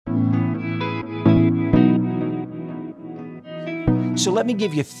So let me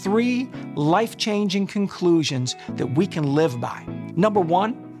give you 3 life-changing conclusions that we can live by. Number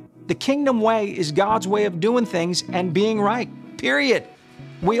 1, the kingdom way is God's way of doing things and being right, period.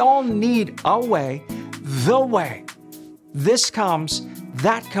 We all need a way, the way.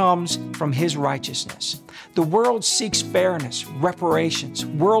 That comes from His righteousness. The world seeks fairness, reparations,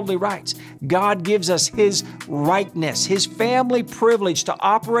 worldly rights. God gives us His rightness, His family privilege to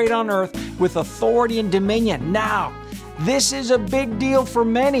operate on earth with authority and dominion. Now, this is a big deal for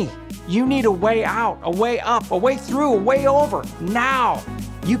many. You need a way out, a way up, a way through, a way over. Now,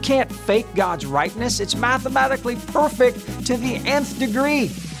 you can't fake God's rightness. It's mathematically perfect to the nth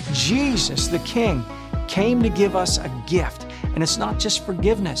degree. Jesus, the King, came to give us a gift. And it's not just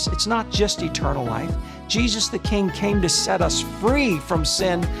forgiveness. It's not just eternal life. Jesus the King came to set us free from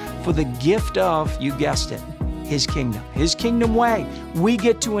sin for the gift of, you guessed it, His kingdom way. We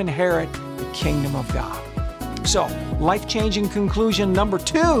get to inherit the kingdom of God. So, life-changing conclusion number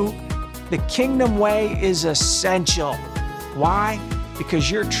 2, the kingdom way is essential. Why? Because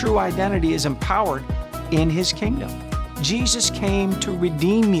your true identity is empowered in His kingdom. Jesus came to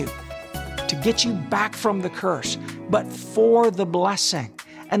redeem you, to get you back from the curse, but for the blessing.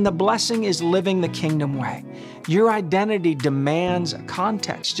 And the blessing is living the kingdom way. Your identity demands a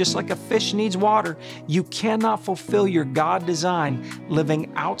context. Just like a fish needs water, you cannot fulfill your God design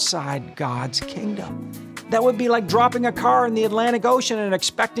living outside God's kingdom. That would be like dropping a car in the Atlantic Ocean and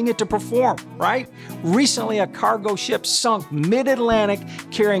expecting it to perform, right? Recently, a cargo ship sunk mid-Atlantic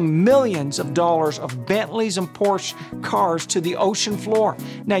carrying millions of dollars of Bentleys and Porsche cars to the ocean floor.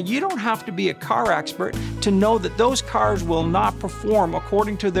 Now, you don't have to be a car expert to know that those cars will not perform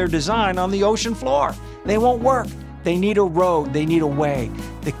according to their design on the ocean floor. They won't work. They need a road. They need a way.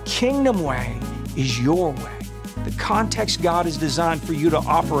 The kingdom way is your way. The context God has designed for you to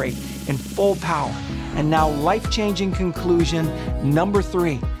operate in full power. And now, life-changing conclusion number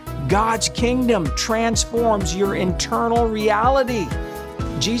 3. God's kingdom transforms your internal reality.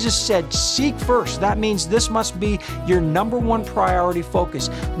 Jesus said, seek first. That means this must be your number 1 priority focus.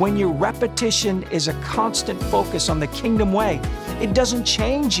 When your repetition is a constant focus on the kingdom way, it doesn't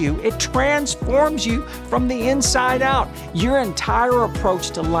change you. It transforms you from the inside out. Your entire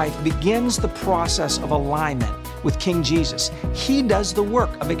approach to life begins the process of alignment with King Jesus. He does the work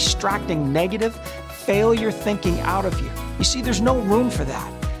of extracting negative, failure thinking out of you. You see, there's no room for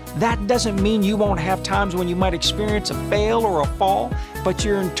that. That doesn't mean you won't have times when you might experience a fail or a fall, but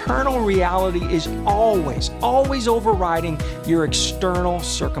your internal reality is always overriding your external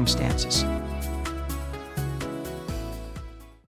circumstances.